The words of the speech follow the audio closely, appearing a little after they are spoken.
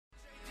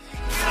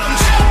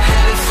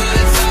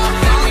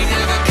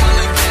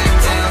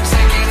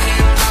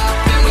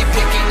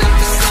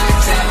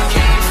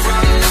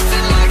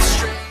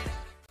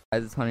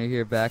it's Hunter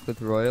here, back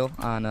with Royal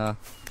on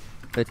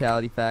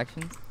Fatality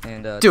Factions,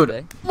 and dude,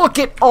 today, look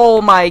at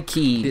all my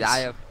keys. dude, I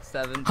have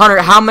 7. Hunter,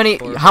 how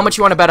much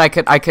you want to bet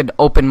I could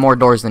open more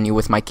doors than you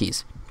with my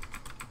keys?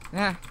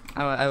 Yeah,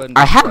 I wouldn't.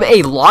 I have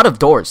a lot of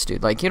doors,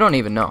 dude. Like, you don't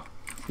even know.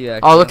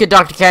 Yeah. Oh, look at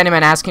Dr.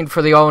 Candyman asking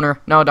for the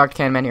owner. No, Dr.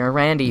 Candyman, you're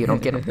Randy. You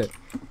don't get it.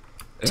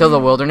 Till the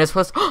wilderness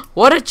was.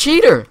 What a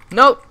cheater!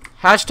 Nope.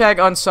 Hashtag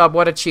unsub.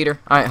 What a cheater.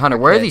 All right, Hunter.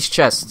 Where are these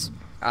chests?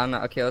 I don't know.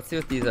 Okay, let's see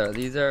what these are.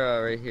 These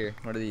are right here.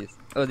 What are these?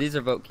 Oh, these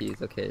are vote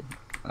keys. Okay.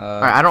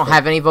 All right, I don't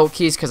have any vote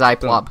keys because I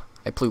plob.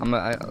 I ploop.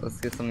 Let's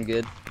get something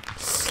good.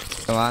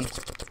 Come on.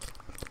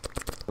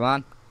 Come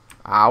on.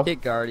 Ow.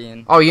 Hit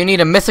Guardian. Oh, you need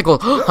a mythical.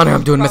 Hunter,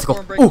 I'm doing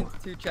mythical. Ooh.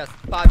 2 chests.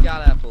 5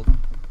 god apples.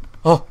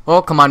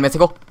 Oh, come on,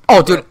 mythical.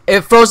 Oh, dude,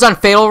 it froze on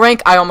fatal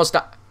rank. I almost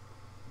died.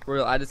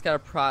 Real, I just got a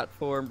prot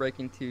 4 and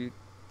breaking 2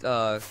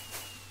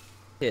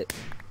 hit.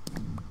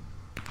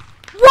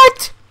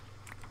 What?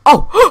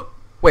 Oh,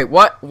 wait,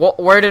 what?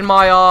 Where did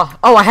my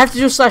Oh, I have to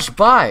do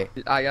 /buy.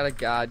 Dude, I got a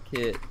god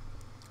kit.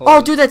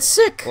 Oh, dude, that's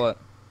sick. What?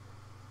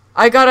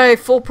 I got a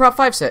full prop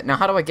 5 set. Now,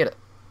 how do I get it?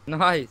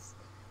 Nice.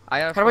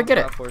 How do I get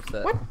it? 4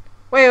 set. What?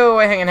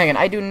 Wait, hang on.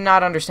 I do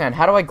not understand.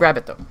 How do I grab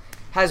it though?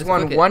 Has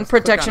Just one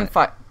protection click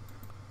on 5.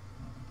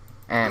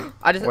 And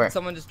where? where?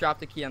 Someone just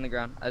dropped a key on the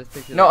ground. I just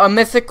picked it No, up. a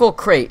mythical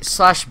crate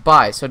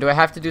 /buy. So do I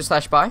have to do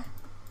 /buy?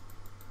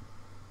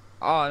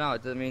 Oh no,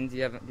 it means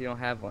you don't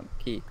have one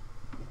key.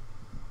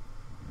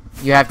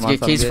 You have to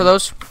get keys for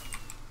those.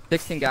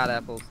 16 god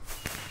apples.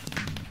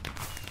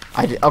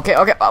 I did. Okay.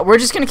 We're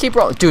just gonna keep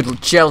rolling,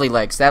 dude. Jelly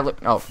legs. That look.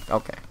 Oh,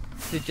 okay.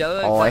 Dude,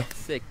 jelly legs are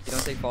sick. You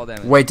don't take fall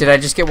damage. Wait, did I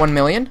just get 1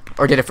 million,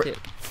 or did it?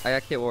 I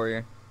got Kit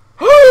Warrior.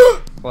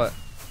 What?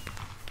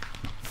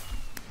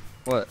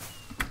 What?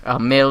 A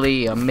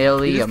milli.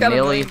 You just got $1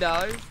 million?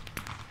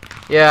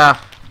 Yeah.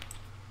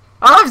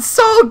 I'm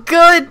so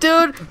good,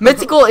 dude.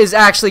 Mythical is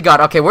actually God.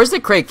 Okay, where's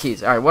the crate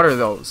keys? All right, what are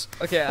those?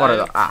 Okay, what are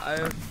those? I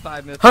have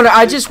 5 minutes. Hunter,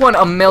 I just won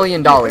 $1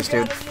 million,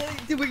 dude.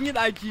 Dude, we can get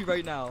IG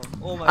right now.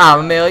 Oh my god.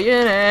 I'm a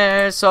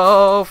millionaire,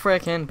 so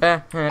freaking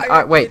bad.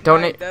 Alright, wait,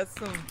 donate. That's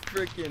some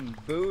freaking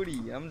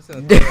booty. I'm just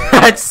gonna.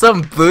 That's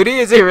some booty?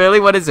 Is it really?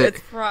 What is it?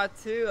 It's prot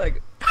 2.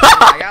 Like.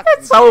 I got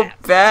That's so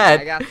gaps.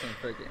 bad. I got some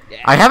freaking.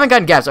 Gaps. I haven't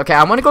gotten gaps. Okay,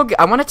 I want to go.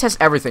 I want to test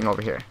everything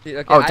over here. Dude,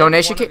 okay, oh,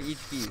 donation key. Each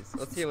keys.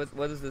 Let's see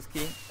what is this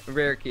key? A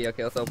rare key.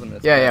 Okay, let's open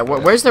this. Yeah.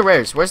 Where's the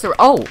rares? Where's the?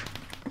 Oh,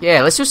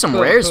 yeah. Let's do some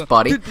rares,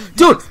 buddy.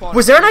 Dude,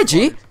 was there an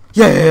IG?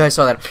 Yeah, I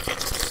saw that.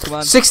 Come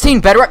on. 16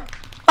 bedrock.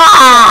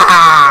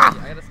 Ah!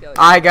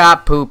 I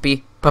got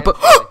poopy.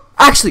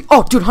 Actually,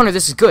 oh, dude, Hunter,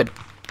 this is good.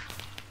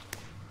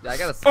 I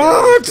got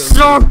a it's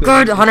so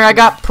good, Hunter. I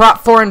got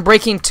prop 4 and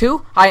breaking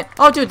 2.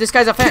 Oh, dude, this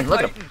guy's a fan.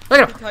 Look at him. Look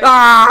at him.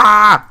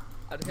 Ah!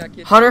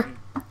 Hunter.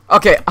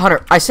 Okay,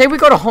 Hunter. I say we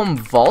go to home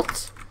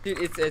vault. Dude,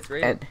 it's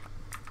rated.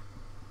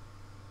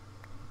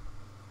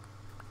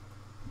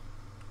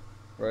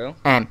 Royal.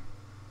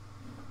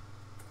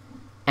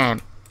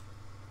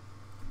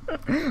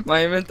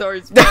 My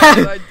inventory's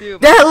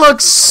That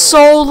looks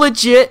so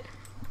legit.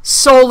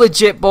 So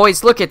legit,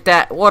 boys. Look at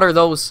that. What are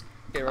those?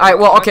 Okay, alright,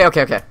 well,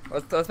 okay.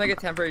 Let's make a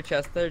temporary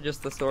chest there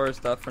just to store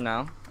stuff for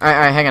now.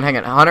 Alright, hang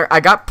on. Hunter, I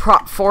got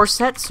prop 4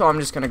 set, so I'm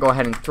just gonna go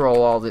ahead and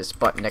throw all this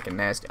butt neck and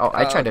nasty. Oh,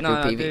 I tried to do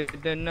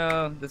PV. Dude,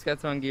 no, this guy's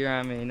throwing gear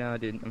on me. No,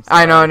 dude, I'm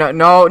I sorry.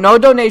 know, no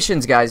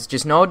donations, guys.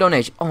 Just no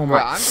donation. Oh my. Bro,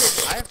 I have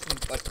some,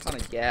 like, ton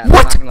of gaps.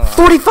 What?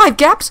 45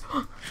 gaps?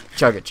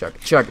 Chug it.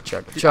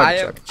 I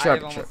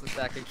have almost a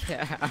stack of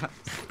gaps.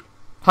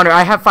 Hunter,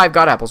 I have 5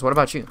 god apples. What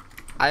about you?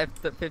 I have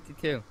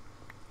 52.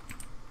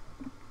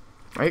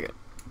 Right.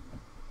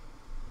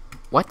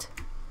 What?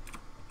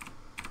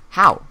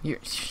 How?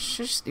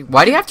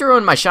 Why do you have to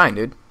ruin my shine,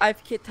 dude? I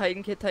have Kit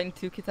Titan 2,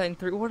 Kit Titan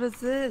 3. What is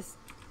this?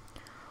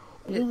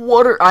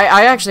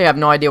 I actually have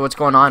no idea what's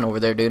going on over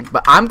there, dude.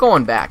 But I'm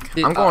going back.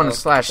 Dude, I'm going to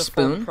 /spoon. It's a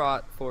full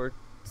prot 4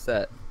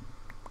 set.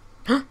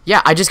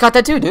 Yeah, I just got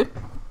that too, dude.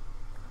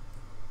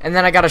 And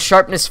then I got a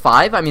sharpness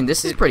 5. I mean,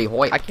 this is pretty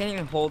hoy. I can't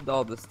even hold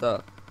all this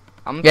stuff.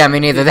 Yeah, me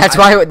neither. That's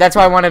why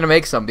I wanted to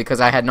make some, because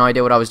I had no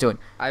idea what I was doing.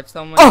 I have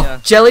so many. Oh,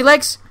 jelly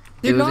legs.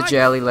 Dude, do the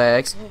jelly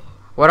legs.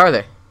 What are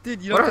they?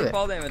 Dude, you don't take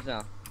fall damage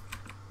now.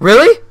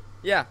 Really?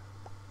 Yeah.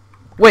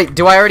 Wait,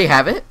 do I already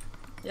have it?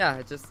 Yeah,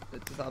 it just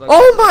auto.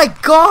 Oh my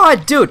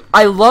god, dude!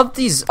 I love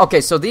these.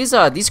 Okay, so these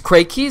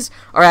crate keys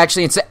are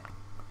actually insane.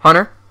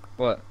 Hunter.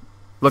 What?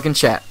 Look in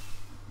chat.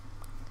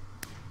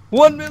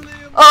 1 million.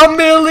 A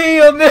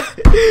million.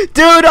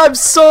 Dude, I'm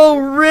so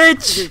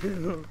rich.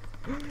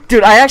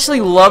 Dude, I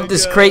actually love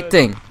this crate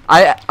thing.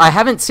 I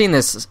haven't seen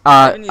this.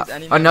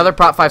 Another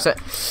prop 5 set.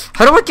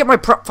 How do I get my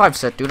prop 5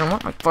 set, dude? I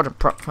want my fucking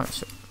prop 5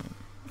 set.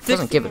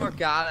 Doesn't give it. More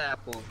god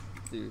apples,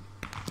 dude.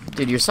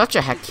 Dude, you're such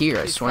a hacker,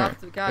 I swear.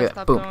 Guys,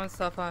 stop throwing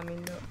stuff on me.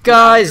 No.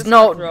 Guys,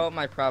 no. Throw out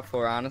my prop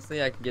 4.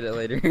 Honestly, I can get it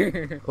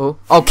later. Oh,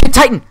 Kid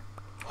Titan.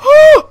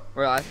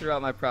 Well, I threw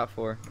out my prop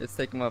 4. It's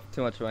taking up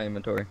too much of my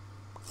inventory.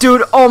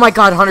 Dude, oh my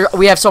god, Hunter,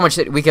 we have so much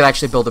that we could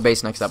actually build a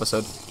base next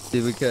episode.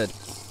 Dude, we could.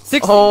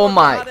 Oh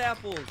my. God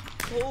apples.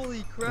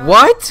 Holy crap.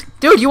 What?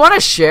 Dude, you want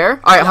to share?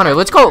 All right, Hunter,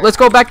 let's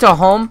go back to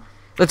home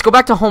Let's go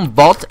back to home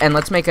vault and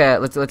let's make a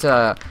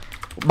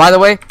by the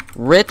way,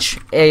 Rich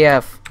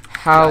AF,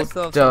 how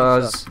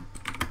does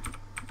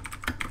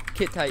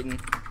Kit Titan?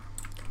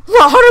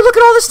 Hunter, look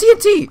at all this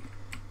TNT.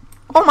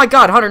 Oh my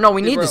god, Hunter, no,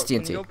 we need this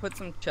TNT. Can you go put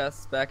some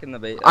chests back in the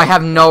base? I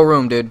have no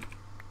room, dude.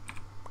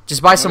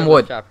 Just buy some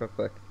wood. Shop real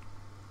quick.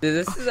 Dude,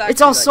 this is actually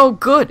it's all so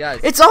good. Guys,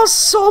 it's all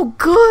so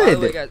good. By the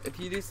way, guys, if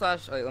you do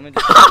slash, wait, let me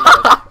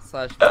just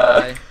slash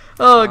buy.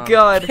 Oh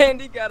god.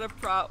 Candy got a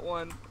prop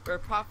 1 or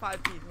prop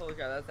 5 piece. Holy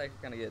crap, that's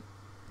actually kind of good.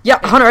 Yeah,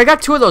 Hunter, I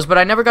got 2 of those, but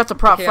I never got to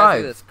prop 5.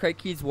 Guys, do this. Crate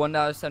keys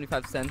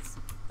 $1.75,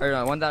 or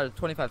no,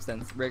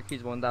 $1.25. Rare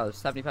keys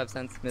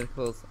 $1.75.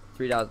 Mythicals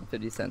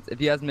 $3.50.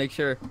 If you guys make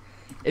sure,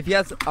 if you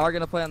guys are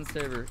gonna play on the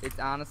server, it's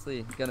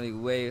honestly gonna be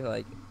way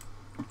like,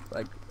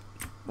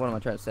 what am I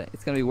trying to say?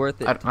 It's gonna be worth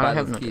it to buy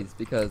those keys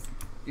because.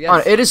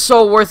 It is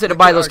so worth it to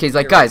buy those keys.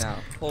 Like, guys,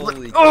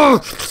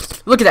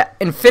 look at that.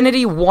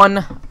 Infinity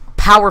 1,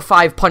 Power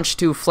 5, Punch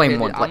 2, Flame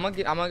 1. I'm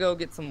gonna go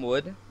get some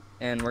wood,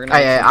 and we're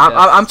gonna.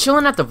 I'm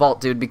chilling at the vault,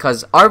 dude,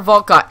 because our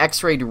vault got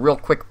X-rayed real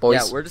quick,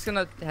 boys. Yeah, we're just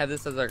gonna have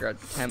this as like our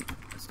temp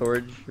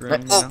storage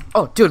room.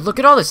 Oh, dude, look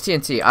at all this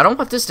TNT. I don't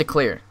want this to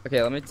clear.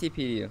 Okay, let me TP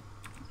you.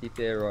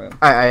 TP Royal.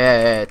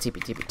 Yeah,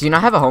 TP. Do you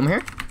not have a home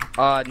here?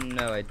 No,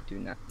 I do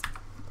not.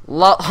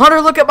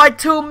 Hunter, look at my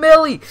 2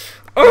 milli.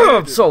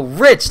 I'm so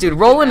rich, dude.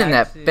 Rolling in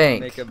that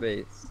bank. Make a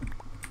base.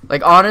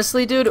 Like,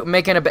 honestly, dude,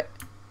 making a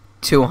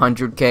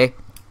 200K.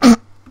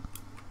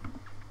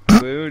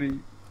 Booty.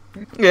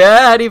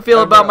 Yeah, how do you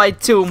feel about my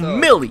 2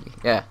 milli?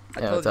 Yeah.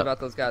 I told you about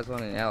those guys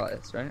wanting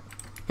LS, right?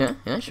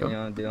 Yeah, sure. You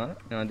wanna do it?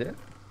 You wanna do it?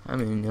 I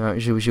mean,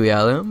 should we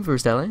ally him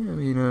first ally? I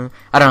mean,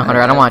 I don't know,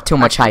 Hunter. I don't want too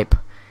much hype.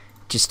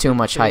 Just too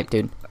much hype,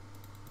 dude.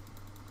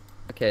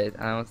 Okay,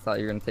 I almost thought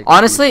you were gonna take.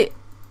 Honestly.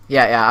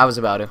 Yeah, I was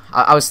about to.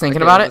 I was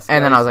thinking about it,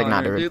 and then I was like,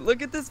 nah, dude. Dude,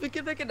 look at this. We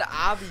can make an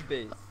obby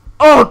base.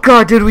 Oh,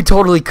 God, dude, we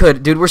totally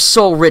could. Dude, we're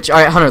so rich.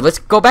 All right, Hunter, let's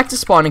go back to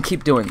spawn and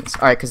keep doing this.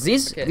 All right, because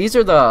these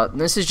are the...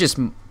 This is just...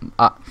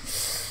 I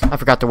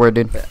forgot the word,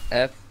 dude.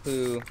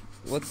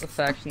 What's the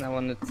faction that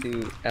wanted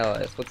to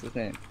LS? What's his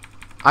name?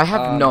 I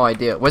have no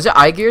idea. Was it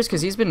iGears?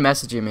 Because he's been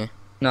messaging me.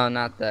 No,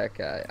 not that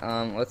guy.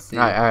 Let's see.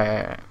 All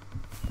right.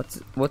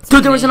 What's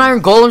dude, there was an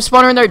Iron Golem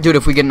spawner in there? Dude,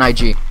 if we get an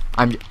IG,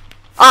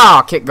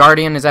 Oh, Kit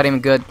Guardian, is that even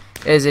good?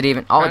 Is it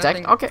even? Oh, it's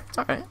actually okay. It's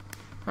alright.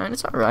 Alright,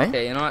 it's alright.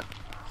 Okay, you know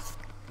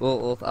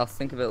what? I'll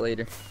think of it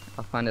later.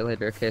 I'll find it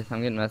later. Okay, so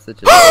I'm getting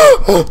messages.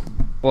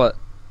 What?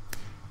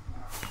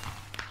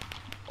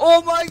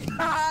 Oh my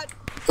god!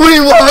 We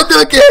won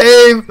the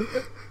game!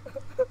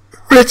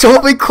 Rich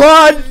homie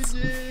quads!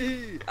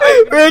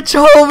 Rich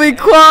homie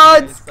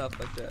quads! Stuff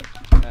like that.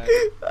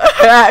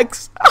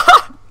 Hacks!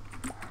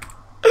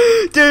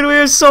 Dude, we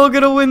are so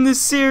gonna win this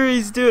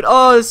series, dude.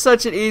 Oh, it's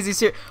such an easy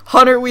series.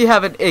 Hunter, we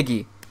have an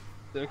Iggy.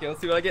 Okay,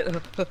 let's see what I get.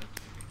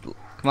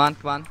 Come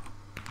on.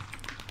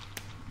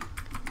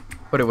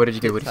 What did you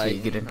get? What did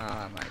you get in?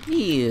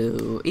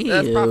 Ew,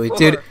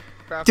 dude.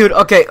 Dude,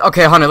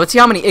 okay, Hunter, let's see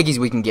how many Iggies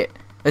we can get.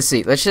 Let's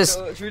see. Let's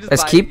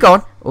keep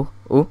going.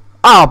 Ooh.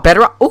 Oh,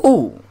 bedrock.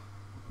 Ooh.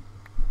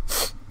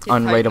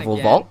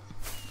 Unrateable vault.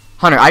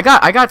 Hunter, I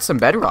got some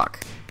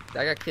bedrock.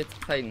 I got Kit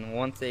Titan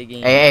once a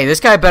game. Hey, this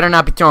guy better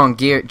not be throwing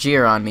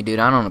gear on me, dude.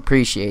 I don't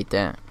appreciate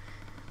that.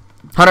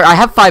 Hunter, I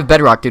have 5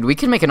 bedrock, dude. We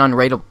can make an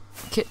unrateable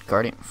Kit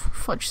Guardian. For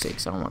fudge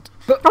sakes, I don't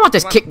want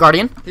this Kit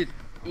Guardian. Dude,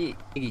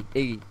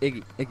 Iggy.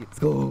 Let's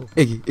go.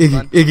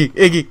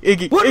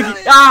 Iggy.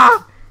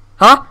 Ah!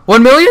 Huh?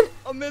 1 million?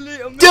 A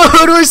million.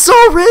 Dude, we're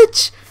so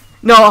rich.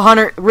 No,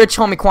 Hunter, rich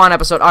homie Quan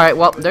episode. All right,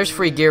 well, there's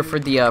free gear for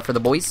the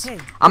boys.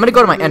 I'm gonna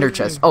go to my ender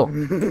chest. Oh,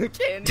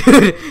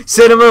 dude,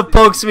 Cinema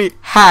pokes me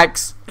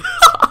hacks.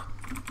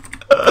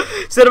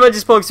 Cinema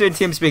just pokes me in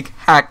TeamSpeak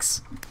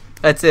hacks.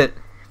 That's it.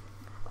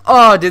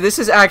 Oh, dude, this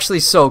is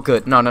actually so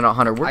good. No,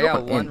 Hunter, we're going in. I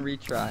got 1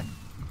 retry.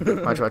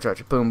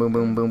 Watch. Boom.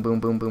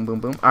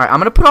 All right, I'm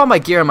gonna put all my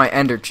gear in my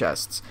ender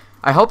chests.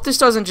 I hope this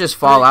doesn't just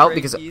fall out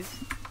because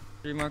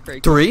 3 more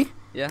crate keys. 3?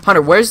 Yeah.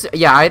 Hunter, where's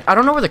I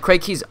don't know where the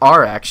crate keys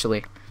are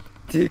actually.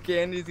 Dude,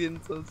 Candy's getting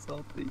so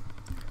salty.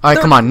 Alright,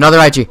 come on, another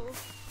IG.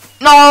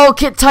 No,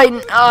 Kit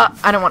Titan.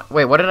 I don't want.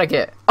 Wait, what did I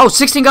get? Oh,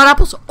 16 god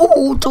apples.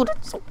 Oh, dude,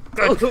 it's so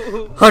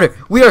good. Hunter,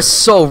 we are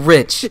so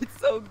rich. It's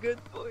so good,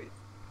 boys.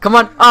 Come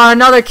on,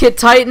 another Kit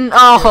Titan.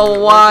 Oh,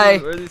 why?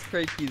 Where are these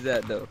crate keys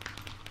at, though?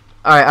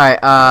 Alright.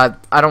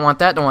 I don't want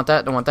that.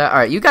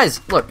 Alright, you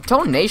guys, look,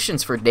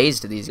 donations for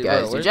days to these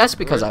guys, dude, just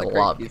because I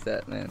love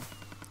it.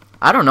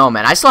 I don't know,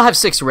 man. I still have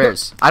 6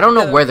 rares. I don't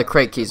know where the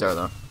crate keys are,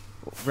 though.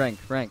 Rank.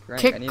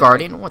 Kit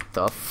Guardian, what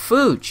the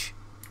fooch?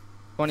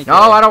 20K. No,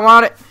 I don't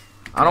want it.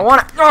 I don't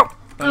want it. No.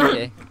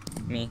 20K.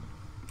 Me.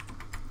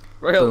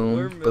 Royal,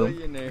 we're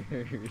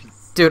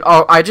millionaires. Dude,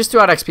 I just threw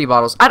out XP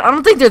bottles. I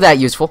don't think they're that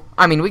useful.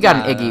 I mean, we got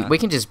an Iggy.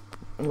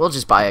 We'll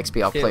just buy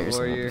XP off players.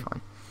 And we'll be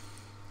fine.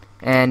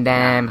 And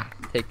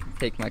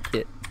take my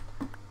kit.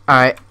 All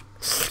right.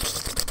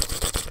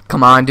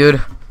 Come on, dude.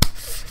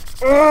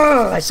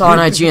 I saw an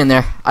IG in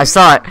there. I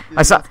saw it.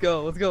 Let's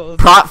go.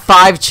 Prop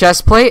 5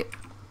 chest plate.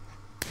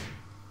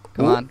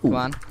 Come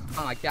on.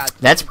 Oh my god.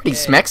 That's pretty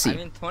 20K. smexy. I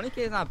mean, 20K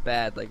is not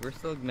bad. Like we're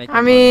still making.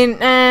 I mean,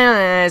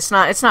 it's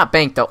not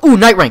banked though. Ooh,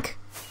 night rank.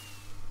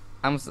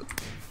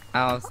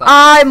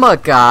 I'm a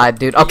god,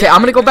 dude. Okay,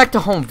 I'm gonna go back to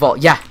home vault.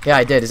 Yeah,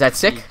 I did. Is that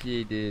sick?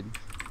 GG, dude.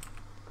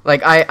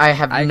 Like I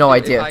have no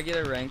idea. If I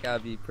get a rank, I'll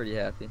be pretty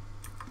happy.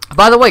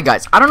 By the way,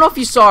 guys, I don't know if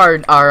you saw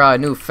our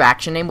new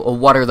faction name.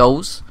 What are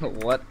those?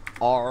 What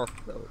are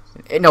those?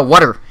 No,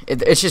 water.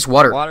 It's just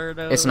water. What are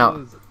those? It's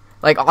no.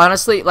 Like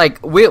honestly, like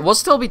we'll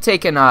still be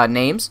taking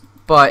names,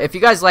 but if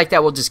you guys like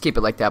that, we'll just keep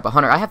it like that. But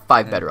Hunter, I have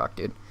 5 bedrock,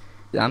 dude.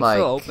 Yeah, I'm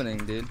still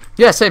opening, dude.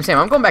 Yeah, same.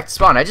 I'm going back to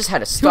spawn. I just had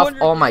to stuff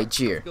all my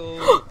gear.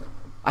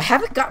 I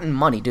haven't gotten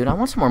money, dude. I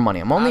want some more money.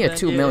 I'm only a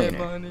 2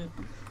 millionaire.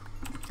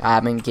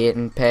 I've been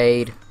getting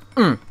paid.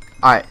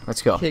 Alright,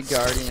 let's go. Kid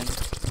Guardian.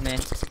 Man.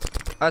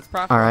 Oh, it's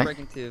profit. Alright.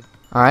 Breaking 2.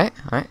 Alright.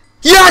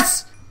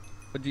 Yes!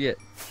 What'd you get?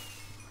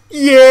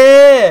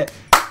 Yeah!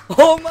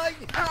 Oh my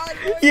god!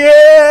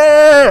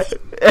 Yeah!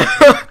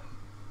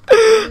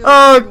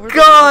 Oh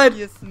god!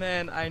 Yes,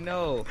 man, I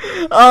know.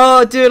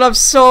 Oh, dude, I'm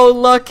so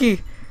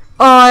lucky.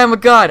 Oh, I am a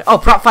god. Oh,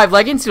 prop 5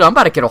 leggings? Dude, I'm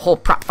about to get a whole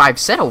prop 5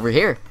 set over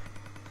here.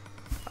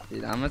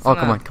 Dude, I'm come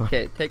on.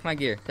 Okay, take my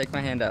gear. Take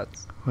my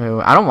handouts. Wait,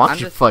 I don't want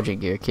your fudging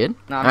gear, kid.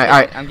 No,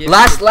 alright.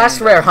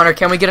 Last rare, Hunter.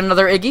 Can we get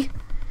another Iggy?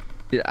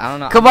 Dude, I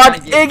don't know. Come on,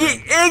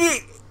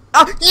 Iggy!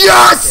 Oh,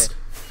 yes! Okay.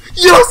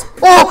 Yes!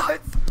 Oh!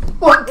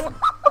 What?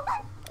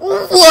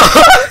 What?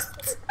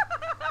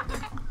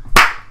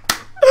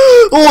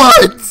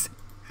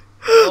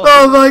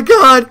 Oh my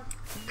god!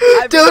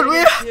 Dude,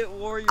 we hit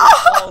warrior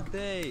all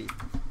day.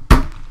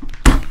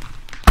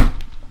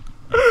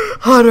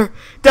 Hunter,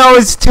 that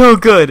was too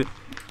good.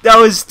 That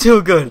was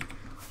too good.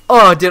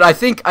 Oh, dude, I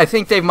think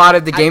they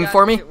modded the game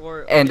for me.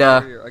 And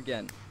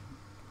again.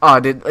 Oh,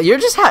 dude, you're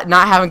just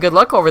not having good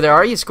luck over there,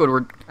 are you,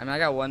 Squidward? I mean, I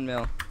got 1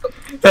 mil.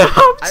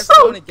 I'm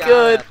so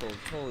good.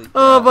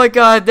 Oh my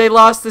god, they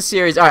lost the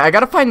series. Alright, I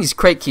gotta find these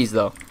crate keys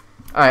though.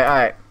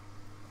 Alright.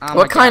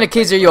 What kind of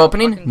keys are you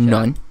opening?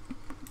 None.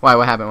 Why?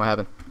 What happened?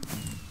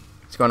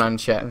 What's going on in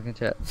chat? Look in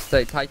chat.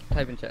 Say, type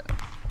in chat.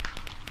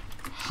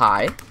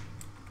 Hi.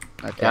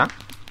 Okay. Yeah?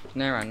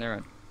 Never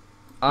mind.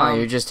 Oh,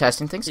 you're just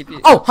testing things?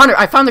 Oh, Hunter,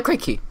 I found the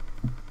crate key.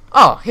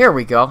 Oh, here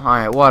we go.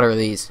 Alright, what are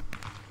these?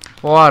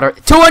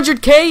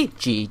 200k?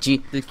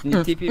 GG. Dude, can you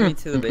TP me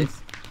to the base?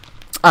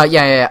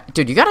 Yeah.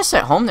 Dude, you gotta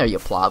set home there, you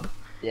plob.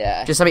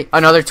 Yeah. Just let me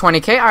another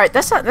 20k. Alright,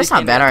 that's not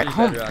bad. Alright,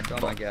 home. Oh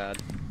my god.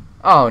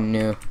 Oh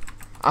no.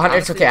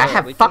 It's okay. I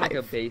have 5. We can make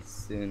a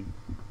base soon.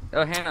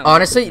 Oh, Hannah.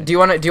 Honestly, do you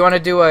wanna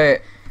do a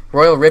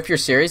Royal Rip Your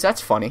series?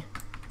 That's funny.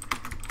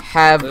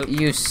 Have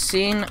you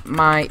seen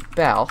my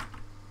bell?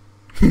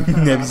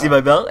 Have you seen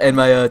my bell and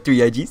my 3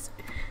 IGs?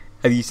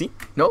 Have you seen?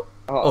 No.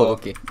 Oh,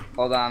 okay.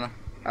 Hold on.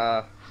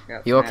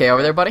 You okay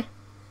over there, buddy?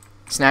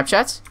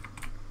 Snapchats?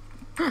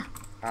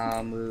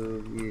 I'll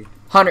move you.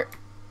 Hunter.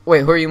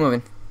 Wait, who are you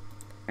moving?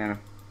 Hannah.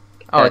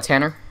 Oh, it's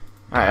Tanner?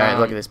 Alright,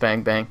 look at this.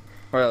 Bang. Bang.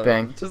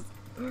 Just...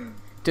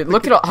 Dude,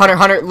 look at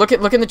Hunter. Look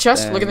in the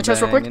chest. Look in the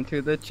chest real quick.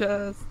 Into the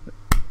chest.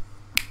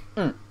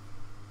 Hunter,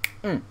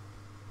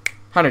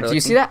 do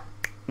you see that?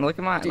 Look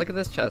at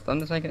this chest. I'm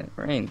just making it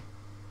rain.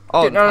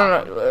 Oh, dude,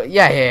 no.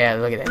 Yeah.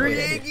 Look at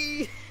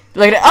that.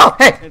 Look at that. Oh,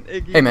 hey.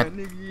 Hey,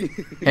 man.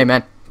 Hey,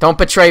 man. Don't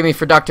betray me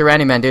for Dr.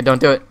 Randy, man, dude.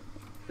 Don't do it.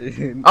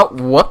 Oh,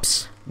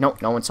 whoops. No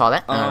one saw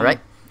that. All right.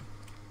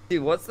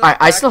 Dude, what's the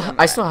I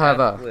still have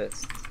a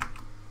list?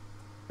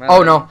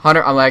 Oh no,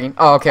 Hunter, I'm lagging.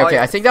 Oh, okay.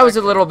 I think that was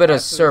a little bit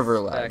of server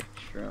lag.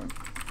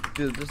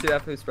 Dude, just do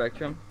FWho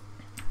Spectrum.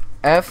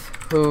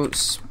 FWho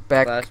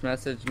Spec. Flash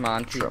message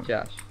Monty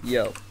Josh.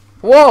 Yo.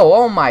 Whoa!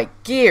 Oh my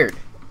geared.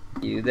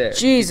 You there?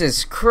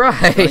 Jesus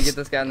Christ. You wanna get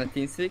this guy in the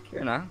TeamSpeak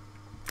or not?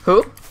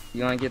 Who?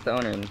 You wanna get the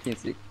owner in the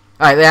TeamSpeak?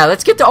 Alright, yeah,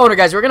 let's get the owner,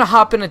 guys. We're gonna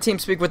hop in a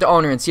TeamSpeak with the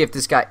owner and see if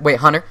this guy. Wait,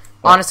 Hunter.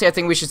 What? Honestly, I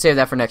think we should save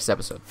that for next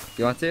episode.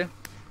 You want to?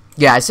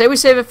 Yeah, I say we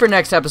save it for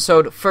next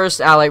episode. First,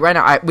 Ally, right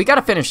now, we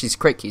gotta finish these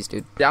crate keys,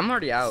 dude. Yeah, I'm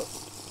already out.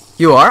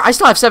 You are? I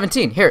still have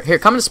 17. Here,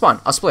 come to spawn.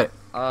 I'll split it.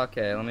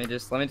 Okay, let me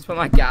just put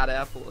my god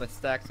apple, my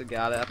stacks of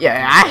god apples.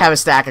 Yeah, I have a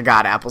stack of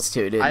god apples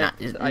too, dude.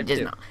 I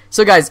do.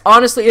 So guys,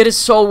 honestly, it is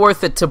so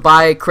worth it to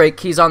buy crate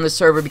keys on this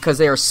server because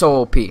they are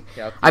so OP.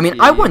 Yeah, I mean,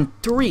 I won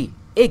 3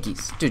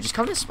 Iggies. Dude, just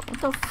come to spawn.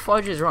 What the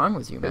fudge is wrong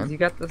with you, man? You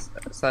got this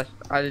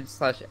I did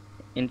slash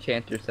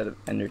enchanter instead of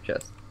ender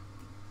chest.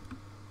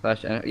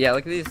 Yeah,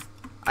 look at these.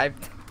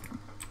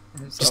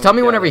 Just tell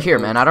me whenever you're here,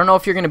 man. I don't know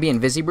if you're gonna be in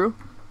Visibrew.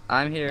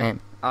 I'm here.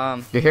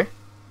 You're here?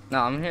 No,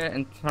 I'm here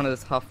in front of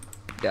this Huff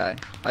guy.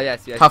 Oh yeah, I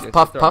see.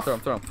 Puff.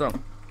 Throw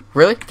him.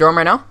 Really? Throw him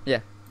right now?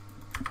 Yeah.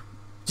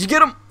 Did you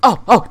get him?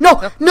 Oh,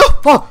 no!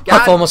 Oh,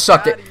 Huff almost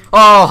sucked it.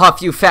 Oh,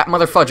 Huff, you fat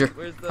mother fudger.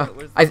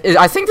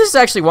 I think this is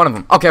actually one of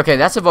them. Okay,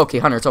 that's a Voki.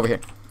 Hunter, it's over here.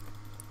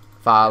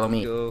 Follow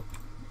me. Oh,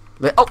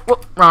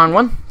 wrong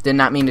one. Did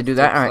not mean to do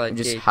that. Alright,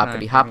 just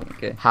hoppity hop.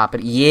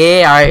 Hoppity.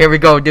 Yeah, alright, here we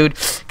go, dude.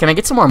 Can I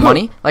get some more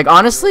money? Like,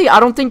 honestly, I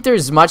don't think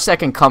there's much that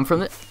can come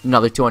from it.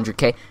 Another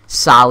 200k.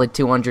 Solid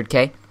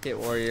 200k. Kit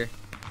Warrior.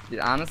 Dude,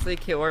 honestly,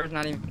 Kit Warrior's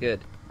not even good.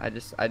 I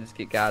just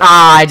get got it.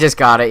 I just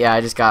got it. Yeah,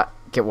 I just got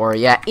Market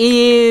Warrior. Yeah.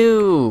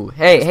 Ew.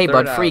 Hey, throw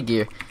bud. it out. Free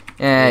gear.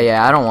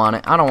 Yeah. I don't want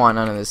it. I don't want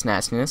none of this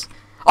nastiness.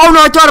 Oh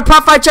no! I thought a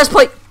Prop 5 chest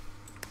plate.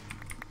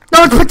 No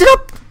one picked it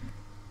up.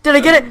 Did I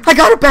get it? I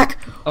got it back.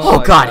 Oh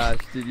my God.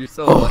 gosh, dude, you're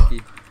so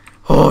lucky.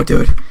 Oh,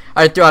 dude.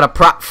 I threw out a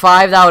Prop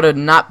 5. That would have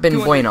not been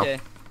 200K. bueno.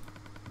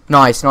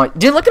 Nice.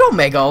 Dude, look at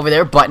Omega over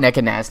there, butt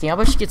naked nasty. How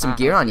about you get some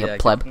gear on you,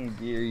 pleb?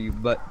 Gear you,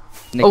 but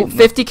Oh,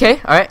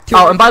 50K. All right.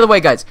 Oh, and by the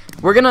way, guys,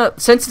 we're gonna,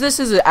 since this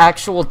is an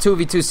actual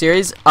 2v2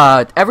 series,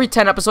 every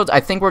 10 episodes, I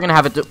think we're gonna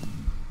have it.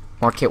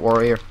 Market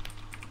Warrior.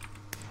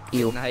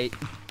 Ew. Night.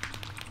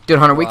 Dude,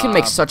 Hunter, we can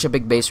make such a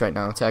big base right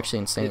now. It's actually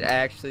insane. Dude,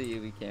 actually,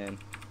 we can.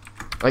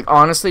 Like,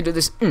 honestly, dude,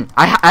 this.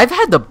 I've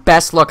had the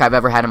best luck I've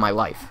ever had in my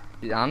life.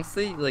 Dude,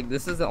 honestly, like,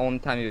 this is the only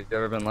time you've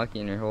ever been lucky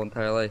in your whole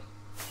entire life.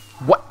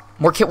 What?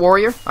 More Kit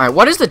Warrior? Alright,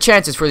 what is the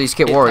chances for these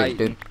Kit Warriors,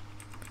 Titan. dude?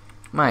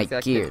 My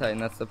gear. Titan,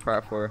 that's the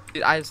prop for.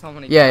 Dude, I have so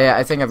many. Yeah,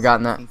 I think I've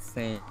gotten that.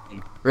 Insane.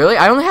 Really?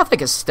 I only have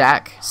like a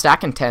stack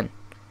and 10.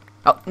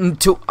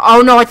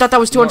 Oh no, I thought that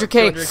was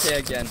 200K. 200K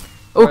again.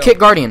 Oh, Kit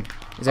Guardian.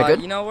 Is that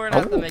good? You know, we're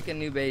gonna have to make a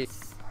new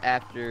base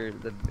after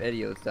the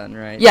video's done,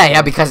 right?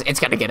 Yeah, because it's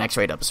gonna get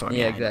X-rayed up soon.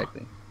 Yeah,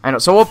 exactly. I know.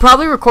 So we'll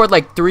probably record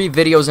like 3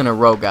 videos in a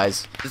row,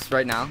 guys. Just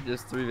right now,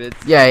 just 3 vids.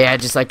 Yeah,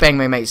 just like bang,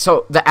 bang, bang.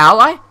 So the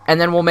ally, and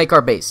then we'll make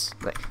our base.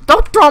 Like,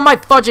 don't throw my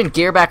fudging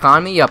gear back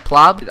on me, you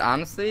plob. Dude,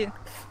 honestly,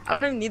 I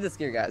don't even need this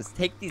gear, guys.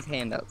 Take these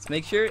handouts.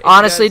 Make sure.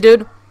 Honestly,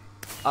 dude.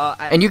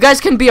 And you guys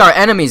can be our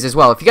enemies as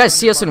well. If you guys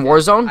see us in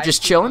Warzone,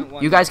 just chilling,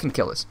 you guys can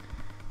kill us.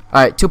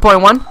 All right,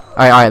 2.1. All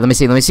right. Let me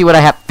see what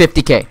I have.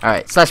 50K. All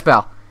right,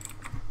 /bell.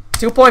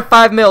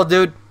 2.5 mil,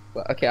 dude.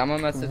 Okay, I'm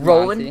gonna message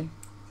rolling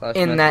Monty.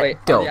 in that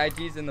Wait, dope. are the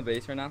IGs in the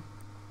base right now?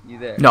 You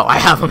there? No, I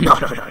have them. No.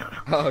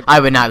 Oh, okay. I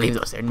would not leave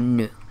those there.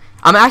 No.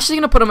 I'm actually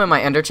gonna put them in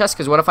my ender chest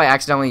because what if I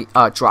accidentally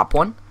drop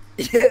one?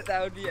 Yeah,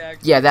 that would be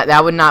actually. Yeah,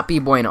 that would not be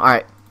bueno. All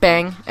right,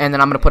 bang, and then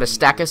I'm gonna put a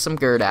stack of some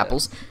gird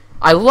apples.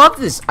 I love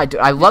this.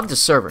 I love the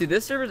server. Dude,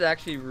 this server is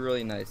actually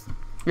really nice.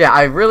 Yeah,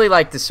 I really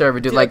like the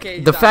server, dude. Like okay,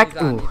 the fact.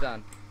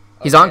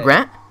 He's on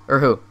Grant or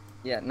who?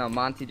 Yeah, no,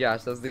 Monty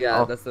Josh. That's the guy.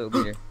 Oh. That's the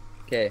leader.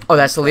 Okay. Oh,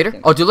 that's the leader.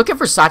 Oh, dude, look at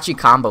Versace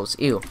combos.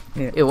 Ew.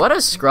 Yeah. Ew, what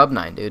a scrub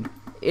 9, dude.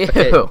 Ew.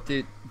 Okay,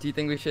 dude, do you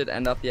think we should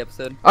end off the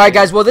episode? Alright,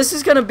 guys, well, this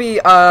is going to be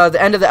the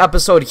end of the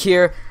episode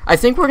here. I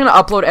think we're going to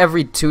upload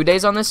every 2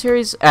 days on this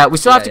series. We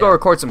still have to go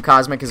record some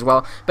Cosmic as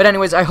well. But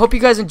anyways, I hope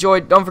you guys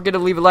enjoyed. Don't forget to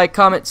leave a like,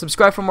 comment,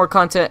 subscribe for more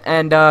content,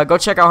 and go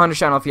check out Hunter's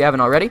channel if you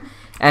haven't already.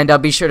 And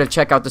be sure to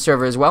check out the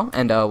server as well.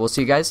 And we'll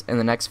see you guys in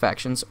the next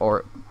factions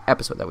or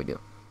episode that we do.